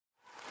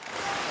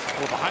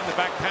Well, behind the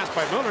back pass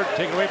by Miller,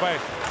 taken away by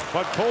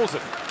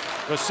Podkolzin.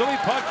 Vasili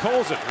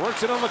Podkolzin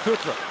works it on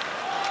Lekutra.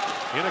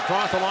 In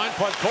across the line,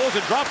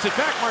 Podkolzin drops it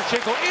back.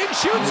 Marchenko in,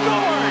 shoots,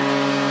 scores!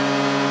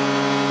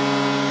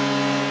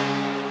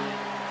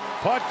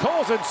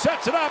 Podkolzin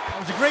sets it up. It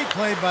was a great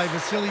play by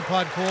Vasili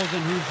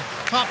Podkolzin, who's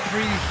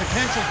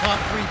potential top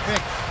three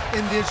pick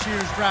in this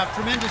year's draft.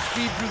 Tremendous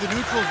speed through the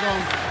neutral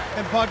zone,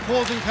 and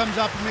Podkolzin comes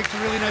up and makes a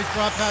really nice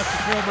drop pass to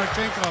Kirill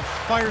Marchenko.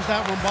 Fires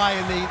that one by,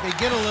 and they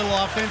get a little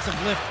offensive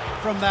lift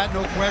from that,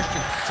 no question.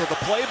 So the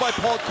play by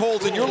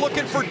Podkolzin, you're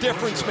looking for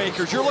difference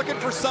makers. You're looking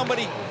for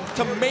somebody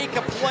to make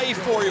a play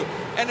for you,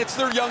 and it's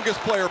their youngest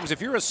player. If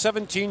you're a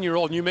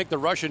 17-year-old and you make the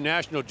Russian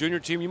national junior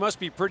team, you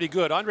must be pretty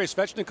good. Andrei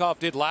Svechnikov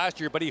did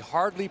last year, but he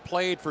hardly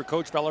played for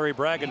Coach Valeri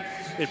Bragin.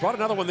 They brought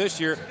another one this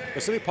year.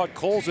 Vasili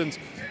Podkolzin's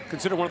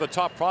considered one of the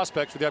top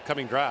prospects for the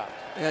upcoming draft.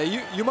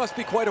 Yeah, you must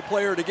be quite a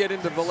player to get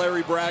into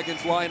Valeri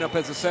Bragin's lineup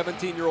as a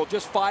 17-year-old.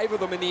 Just 5 of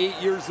them in the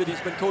 8 years that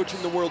he's been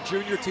coaching the World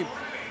Junior team.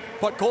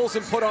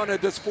 Podkolzin put on a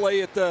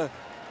display at the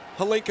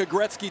Hlinka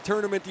Gretzky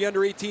tournament, the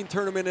under-18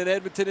 tournament in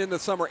Edmonton in the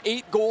summer.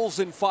 8 goals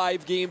in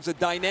 5 games, a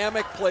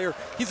dynamic player.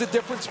 He's a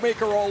difference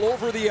maker all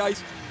over the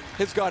ice.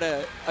 Has got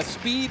a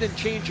speed and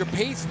change of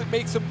pace that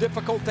makes him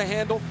difficult to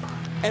handle.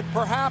 And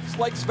perhaps,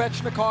 like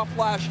Svechnikov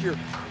last year,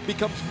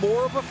 becomes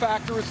more of a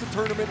factor as the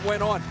tournament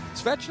went on.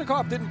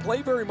 Svechnikov didn't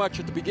play very much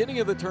at the beginning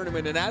of the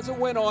tournament, and as it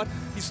went on,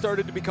 he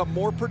started to become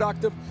more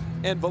productive,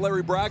 and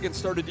Valeri Bragin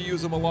started to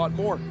use him a lot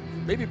more.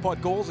 Maybe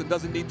Podkolzin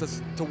doesn't need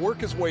to work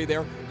his way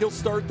there. He'll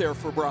start there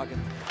for Bragin.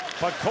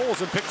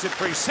 Podkolzin picks it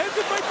free, sends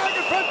it right back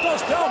in front.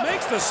 Dostal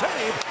makes the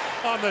save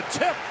on the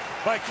tip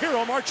by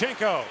Kirill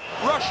Marchenko.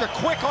 Russia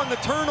quick on the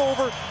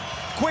turnover,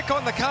 quick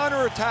on the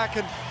counterattack,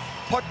 and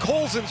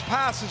Podkolzin's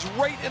pass is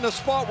right in a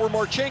spot where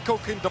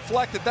Marchenko can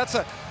deflect it. That's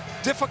a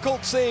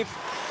difficult save.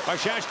 By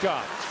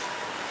Shashkov.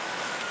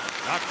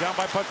 Knocked down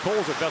by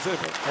Podkolzin. Does it?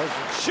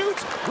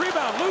 Shoots.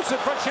 Rebound loose in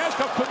front.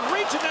 Shashkov couldn't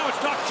reach it. Now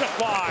it's knocked just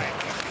wide.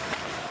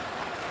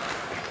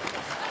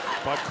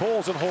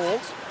 Podkolzin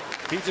holds.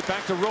 Feeds it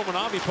back to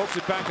Romanov. He pokes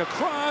it back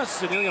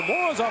across. And Ilya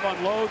Morozov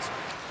unloads.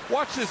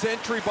 Watch this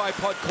entry by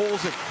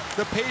Podkolzin.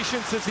 The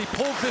patience as he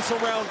pulls this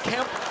around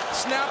Kemp,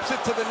 snaps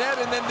it to the net,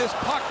 and then this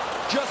puck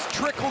just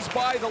trickles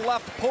by the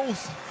left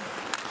post.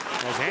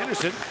 As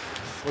Anderson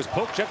was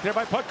poke checked there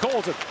by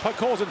Podkolzin.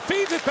 Podkolzin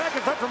feeds it back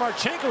in front for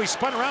Marchenko. He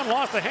spun around,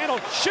 lost the handle,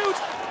 shoots.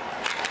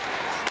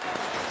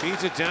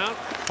 Feeds it down.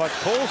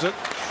 Podkolzin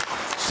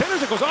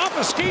centers it, goes off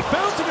the skate,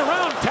 bouncing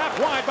around, tapped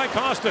wide by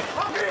Kostin.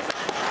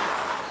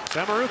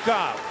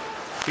 Samorukov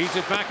feeds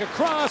it back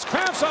across.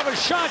 Kravtsov a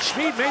shot.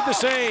 Schmid made the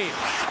save.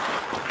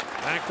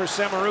 Back for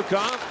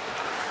Samorukov.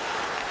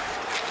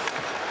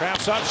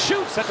 Kravtsov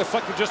shoots. That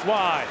deflected just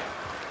wide.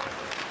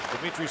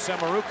 Dmitry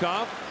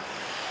Samorukov.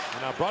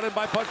 And now brought in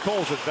by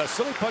Podkolzin.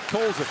 Vasili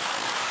Podkolzin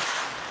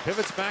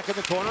pivots back in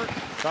the corner.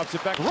 Drops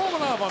it back.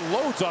 Romanov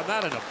unloads on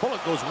that, and a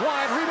bullet goes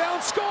wide.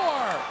 Rebound,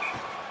 score!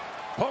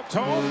 Poked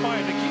home by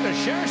Nikita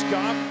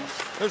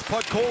Shashkov. There's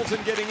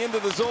Podkolzin getting into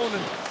the zone,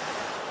 and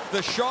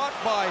the shot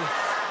by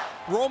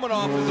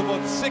Romanov is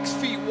about 6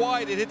 feet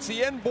wide. It hits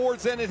the end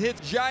boards, then it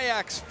hits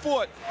Jayak's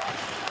foot.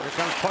 Here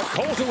comes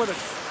Podkolzin with it.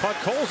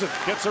 Podkolzin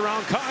gets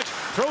around Koch,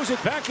 throws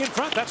it back in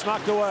front. That's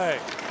knocked away.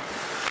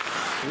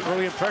 The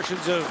early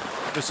impressions of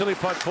Vasili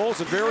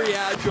Podkolzin. Very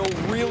agile,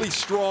 really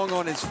strong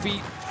on his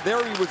feet.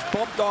 There he was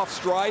bumped off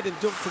stride, and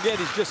don't forget,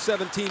 he's just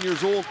 17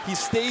 years old. He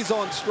stays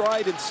on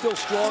stride and still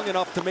strong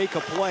enough to make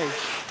a play.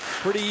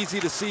 Pretty easy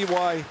to see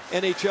why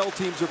NHL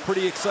teams are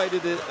pretty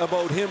excited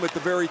about him at the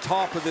very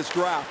top of this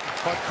draft.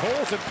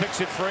 Podkolzin picks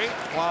it free.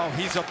 Wow,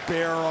 he's a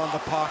bear on the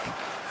puck.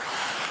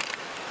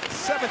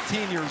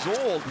 17 years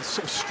old, he's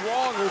so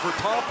strong over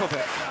top of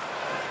it.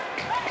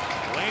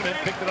 Lehman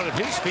picked it out of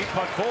his feet.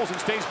 Podkolzin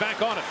stays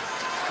back on it.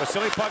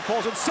 Vasili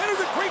Podkolzin centers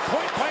a great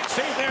point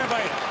save there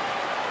by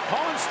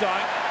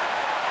Hollenstein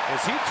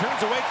as he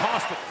turns away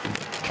Kostin.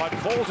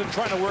 Podkolzin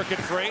trying to work it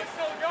free.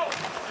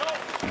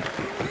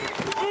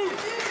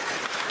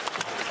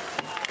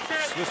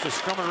 Just to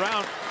scrum it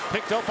around,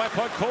 picked up by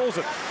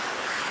Podkolzin.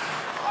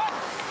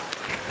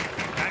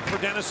 Back for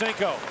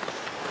Denisenko.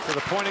 To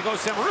the point it goes.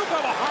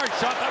 Samorukov, a hard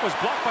shot. That was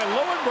blocked by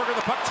Lowenberger.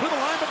 The puck to the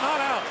line, but not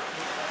out.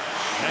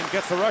 And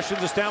gets the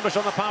Russians established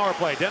on the power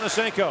play.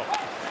 Denisenko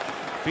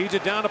feeds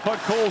it down to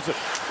Podkolzin.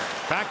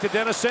 Back to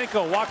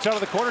Denisenko. Walks out of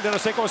the corner.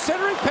 Denisenko, a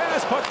centering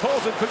pass.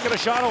 Podkolzin couldn't get a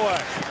shot away.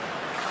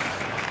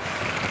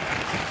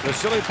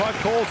 Vasili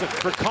Podkolzin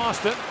for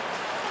Kostin.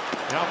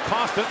 Now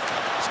Kostin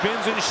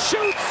spins and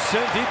shoots,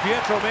 and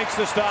DiPietro makes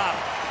the stop.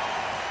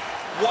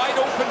 Wide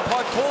open,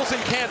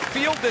 Podkolzin can't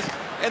field this,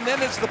 and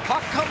then as the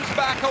puck comes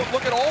back out,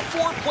 look at all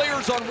 4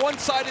 players on one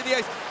side of the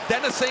ice.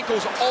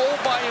 Denisenko's all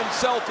by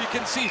himself. You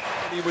can see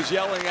he was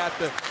yelling at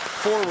the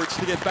forwards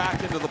to get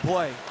back into the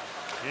play.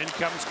 In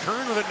comes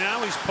Kern with it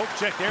now. He's poke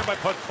checked there by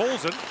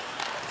Podkolzin.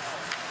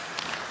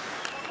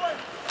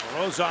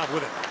 Morozov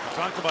with it. We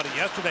talked about it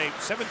yesterday.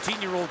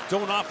 17-year-olds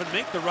don't often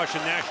make the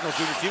Russian national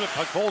junior team, but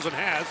Podkolzin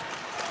has.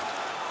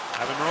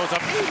 Having Morozov,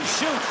 he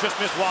shoots, just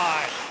missed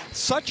wide.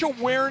 such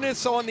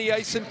awareness on the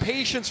ice and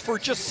patience for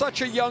just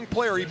such a young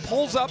player. He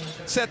pulls up,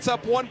 sets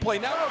up one play.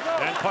 Now,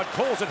 and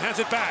Podkolzin has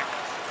it back.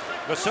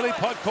 Vasili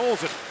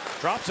Podkolzin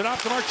drops it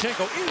off to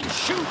Marchenko. In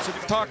shoots.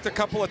 We've talked a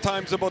couple of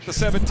times about the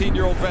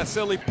 17-year-old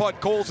Vasili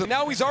Podkolzin.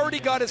 Now he's already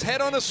got his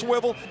head on a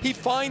swivel. He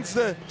finds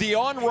the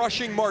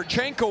on-rushing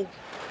Marchenko.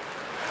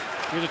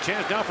 Here's a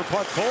chance now for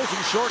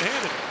Podkolzin,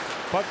 short-handed.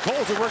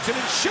 Podkolzin works in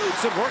and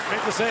shoots, and Work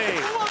made the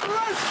save.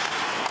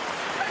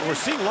 We're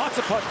seeing lots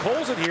of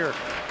Podkolzin here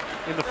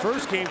in the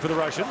first game for the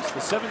Russians,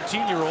 the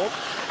 17-year-old.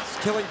 He's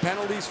killing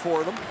penalties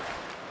for them.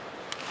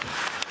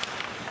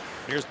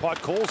 Here's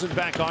Podkolzin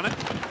back on it.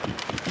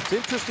 It's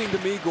interesting to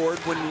me, Gord,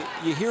 when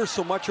you hear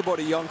so much about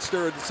a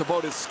youngster, it's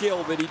about his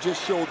skill that he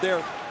just showed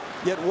there.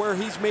 Yet where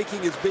he's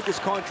making his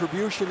biggest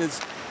contribution is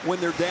when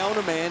they're down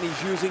a man,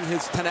 he's using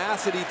his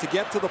tenacity to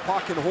get to the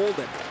puck and hold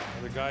it.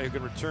 Another guy who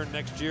can return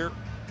next year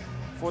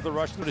for the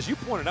Russians. But as you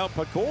pointed out,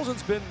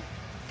 Podkolzin's been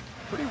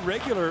pretty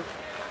regular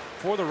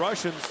for the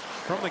Russians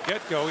from the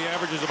get-go. He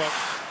averages about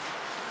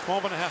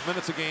 12.5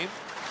 minutes a game.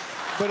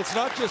 But it's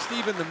not just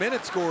even the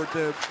minutes, Gord.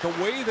 The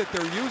way that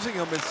they're using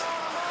him is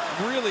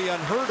really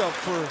unheard of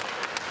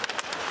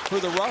for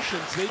the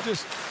Russians.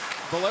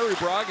 Valeri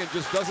Bragin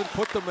just doesn't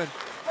put them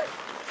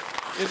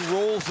in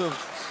roles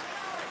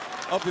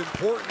of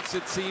importance,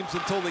 it seems,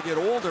 until they get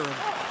older. And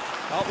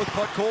out with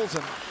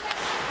Podkolzin.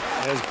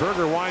 As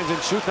Berger winds and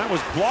shoots, that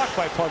was blocked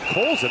by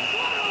Podkolzin,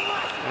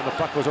 and the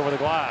puck was over the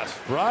glass.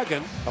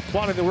 Bragin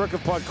applauding the work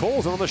of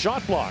Podkolzin on the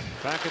shot block.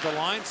 Back at the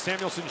line,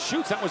 Samuelsson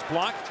shoots, that was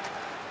blocked.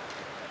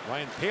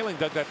 Ryan Poehling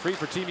dug that free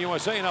for Team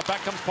USA, and now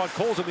back comes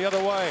Podkolzin the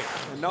other way.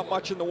 And not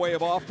much in the way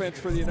of offense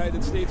for the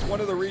United States. One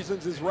of the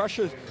reasons is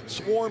Russia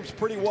swarms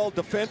pretty well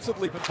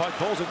defensively. But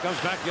Podkolzin comes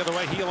back the other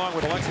way. He, along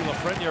with Alexei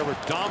Lafreniere, were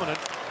dominant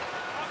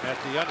at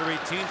the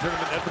under-18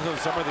 tournament in Edmonton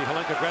summer, the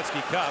Hlinka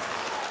Gretzky Cup.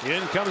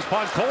 In comes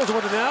Podkolzin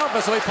with it now.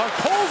 Vasili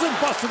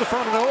Podkolzin busts to the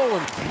front of the goal,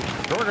 and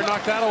Berger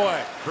knocked that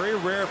away. Very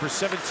rare for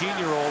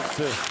 17-year-olds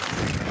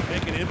to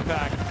make an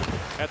impact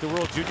at the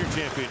World Junior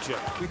Championship.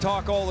 We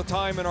talk all the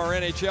time in our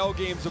NHL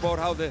games about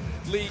how the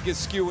league is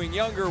skewing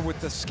younger with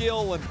the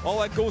skill, and all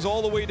that goes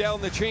all the way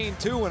down the chain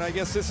too, and I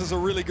guess this is a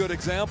really good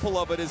example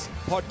of it, as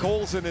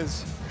Podkolzin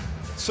is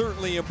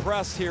certainly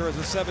impressed here as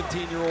a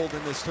 17-year-old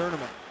in this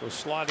tournament. Goes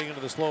sliding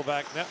into the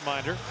Slovak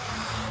netminder.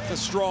 It's a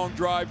strong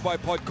drive by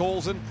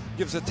Podkolzin.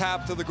 Gives a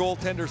tap to the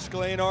goaltender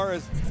Sklenar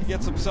as he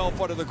gets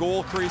himself out of the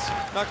goal crease.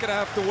 Not going to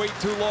have to wait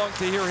too long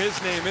to hear his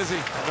name, is he?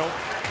 Nope.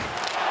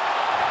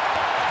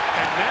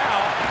 And now,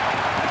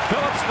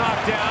 Phillips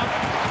knocked down.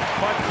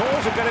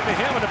 Podkolzin got into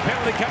him, and a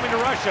penalty coming to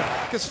Russia.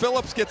 Because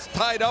Phillips gets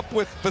tied up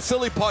with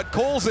Vasili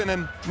Podkolzin,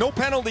 and no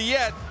penalty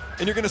yet.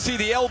 And you're going to see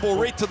the elbow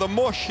right to the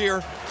mush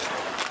here.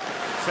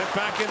 Sent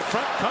back in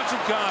front.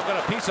 Konchenkov got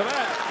a piece of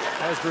that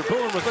as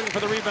Verboon was looking for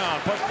the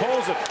rebound.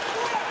 Podkolzin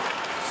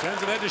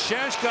sends it in to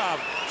Shashkov.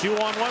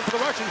 2-on-1 for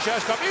the Russian.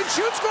 Shashkov in,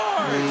 shoots,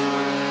 scores!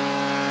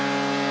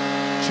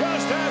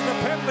 Just as the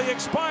penalty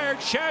expired,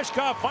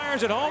 Shashkov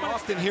fires it home. We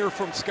often hear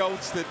from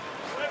scouts that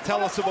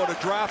tell us about a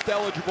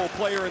draft-eligible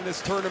player in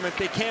this tournament.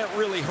 They can't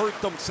really hurt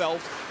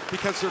themselves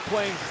because they're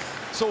playing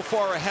so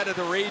far ahead of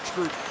their age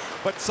group.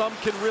 But some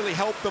can really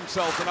help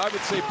themselves, and I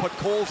would say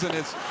Podkolzin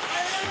has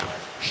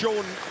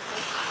shown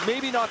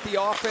maybe not the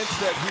offense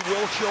that he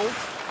will show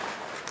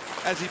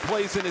as he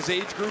plays in his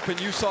age group, and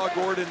you saw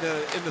Gord in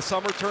the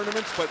summer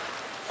tournaments, but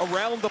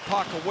around the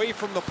puck, away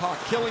from the puck,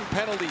 killing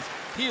penalties,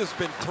 he has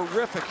been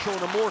terrific, showing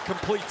a more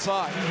complete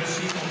side.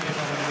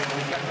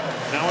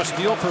 Now a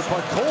steal for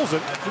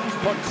Podkolzin.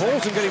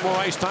 Podkolzin getting more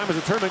ice time as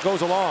the tournament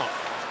goes along.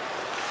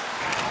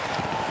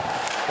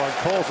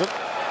 Podkolzin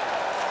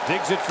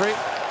digs it free.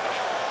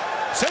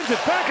 Sends it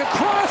back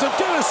across, and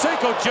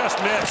Denisenko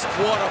just missed.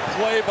 What a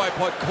play by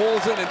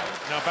Podkolzin. And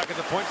now back at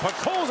the point,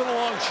 Podkolzin a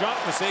long shot,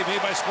 and the save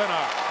made by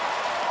Sklenar.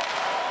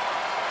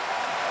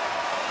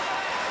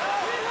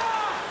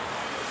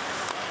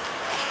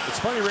 It's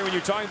funny, Ray, when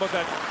you're talking about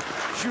that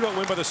shootout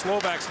win by the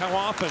Slovaks, how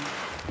often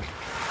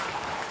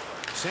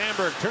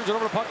Sandberg turns it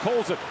over to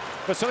Podkolzin.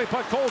 Vasili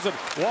Podkolzin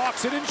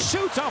walks it and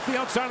shoots off the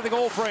outside of the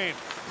goal frame.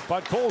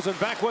 Podkolzin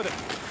back with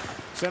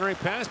it. Centering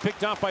pass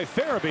picked off by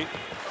Farabee.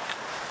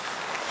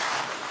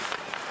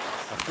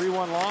 A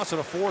 3-1 loss and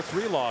a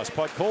 4-3 loss.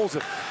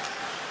 Podkolzin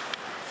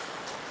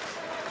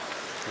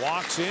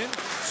walks in,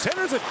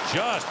 centers it,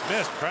 just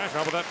missed. Crash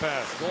off with that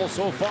pass. Goal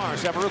so far.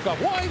 Shamarukov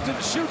winds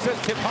and shoots. That's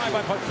tipped high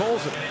by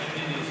Podkolzin.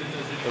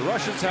 The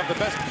Russians have the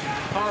best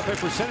power play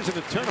percentage in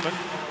the tournament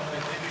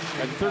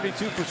at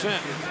 32%.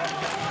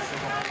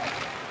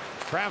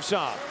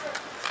 Kravtsov,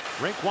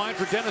 rink wide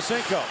for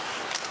Denisenko.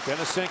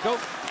 Denisenko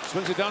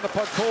swings it down to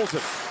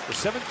Podkolzin, the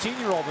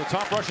 17-year-old in the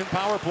top Russian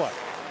power play.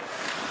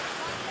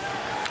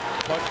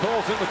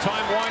 Podkolzin with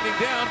time winding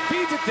down,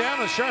 feeds it down,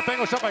 a sharp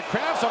angle shot by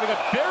Kravtsov. He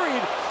got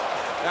buried.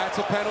 That's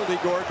a penalty,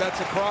 Gord. That's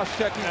a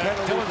cross-checking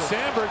penalty. Dylan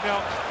Sandberg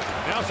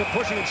now some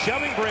pushing and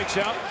shoving breaks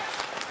out.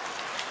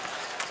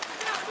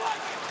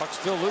 Puck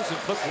still loose and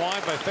flipped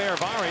wide by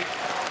Fehervari.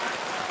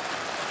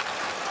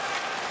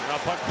 Now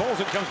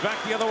Podkolzin comes back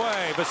the other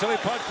way. Vasili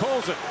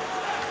Podkolzin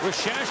with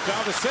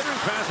Shashkov. The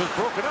centering pass was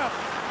broken up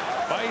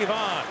by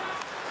Ivan.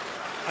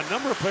 A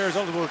number of players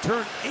eligible to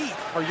turn 8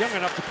 are young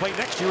enough to play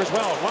next year as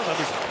well. One of them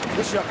is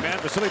this young man,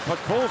 Vasili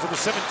Podkolzin, the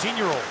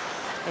 17-year-old.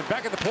 And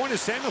back at the point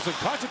is Samuelson.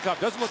 Kochetkov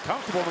doesn't look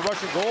comfortable in the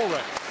Russian goal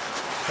right.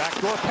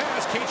 Backdoor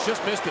pass, Cates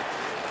just missed it.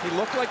 He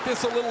looked like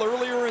this a little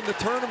earlier in the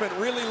tournament,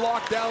 really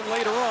locked down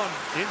later on.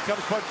 In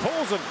comes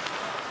Podkolzin.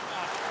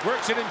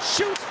 Works it and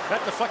shoots.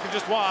 That deflected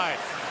just wide.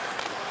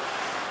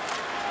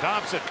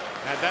 Thompson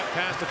had that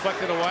pass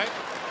deflected away.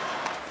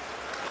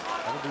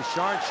 And the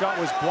Bouchard shot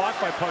was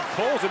blocked by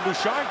Podkolzin.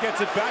 Bouchard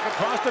gets it back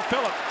across to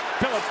Phillips.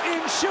 Phillips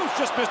in, shoots,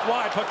 just missed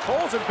wide.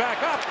 Podkolzin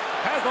back up,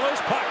 has the loose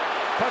puck.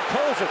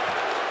 Podkolzin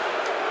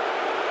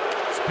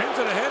spins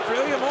it ahead for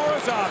Ilya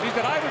Morozov. He's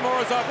got Ivan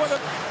Morozov with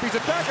him. He's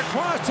it back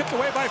across, tipped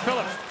away by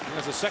Phillips.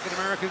 There's a second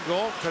American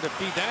goal. Tried to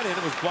feed that in.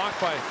 It was blocked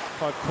by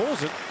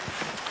Podkolzin.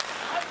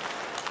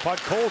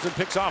 Podkolzin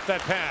picks off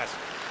that pass.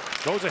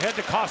 Goes ahead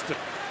to Kostin.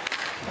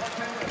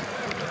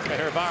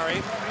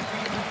 Hervari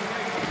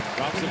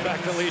drops it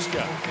back to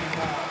Liska.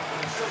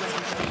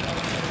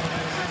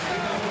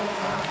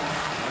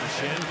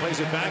 Shen plays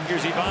it back.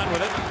 Here's Ivan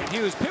with it. And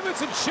Hughes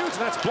pivots and shoots,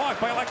 and that's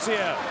blocked by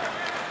Alexiev.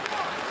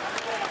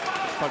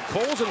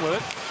 Podkolzin with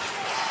it.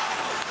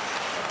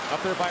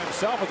 Up there by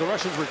himself, but the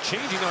Russians were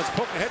changing. Now it's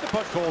poked ahead to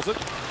Podkolzin.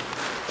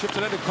 Chips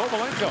it into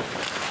Kovalenko.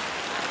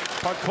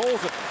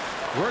 Podkolzin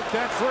worked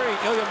that free.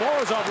 Ilya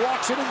Morozov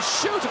walks in and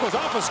shoots. It goes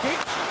off a skate.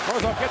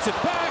 Morozov gets it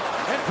back,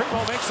 and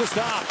Primo makes the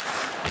stop.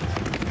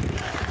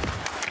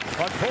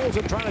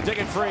 Podkolzin trying to take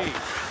it free.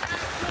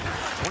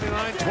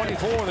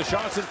 29-24. The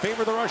shots in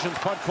favor of the Russians.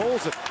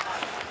 Podkolzin.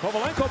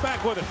 Kovalenko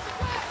back with it.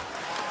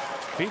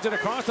 Feeds it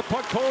across to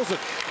Podkolzin.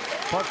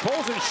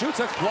 Podkolzin shoots.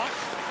 That's blocked.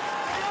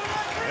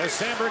 As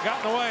Sandberg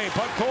got in the way.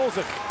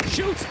 Podkolzin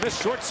shoots.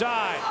 Missed short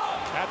side.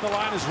 At the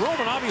line is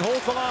Romanov. He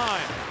holds the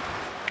line.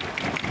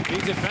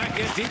 Feeds it back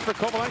in deep for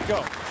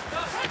Kovalenko.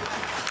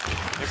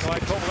 Nikolai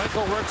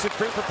Kovalenko works it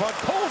free for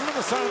Podkolzin on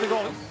the side of the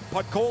goal.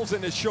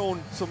 Podkolzin has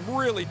shown some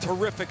really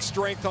terrific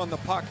strength on the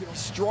puck. He's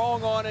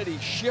strong on it.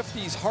 He's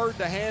shifty. He's hard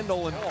to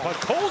handle. And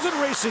Podkolzin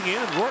racing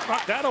in. Rourke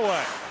knocked that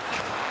away.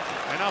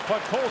 And now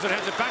Podkolzin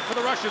has it back for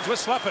the Russians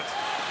with Slepin.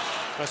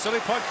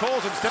 Vasili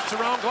Podkolzin steps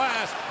around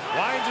glass.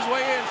 Winds his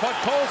way in.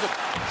 Podkolzin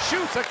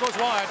shoots. That goes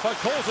wide.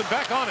 Podkolzin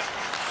back on it.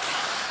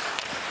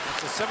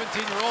 It's the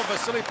 17-year-old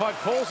Vasili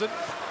Podkolzin.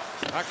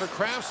 Back for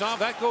Kravtsov.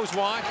 That goes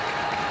wide.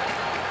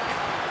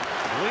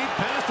 Lead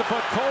pass to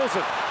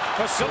Podkolzin.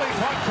 Vasili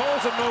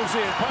Podkolzin moves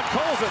in.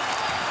 Podkolzin,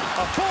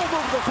 a full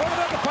move to the front of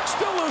that. The puck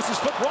still loose. His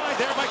foot wide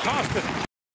there by Kostin.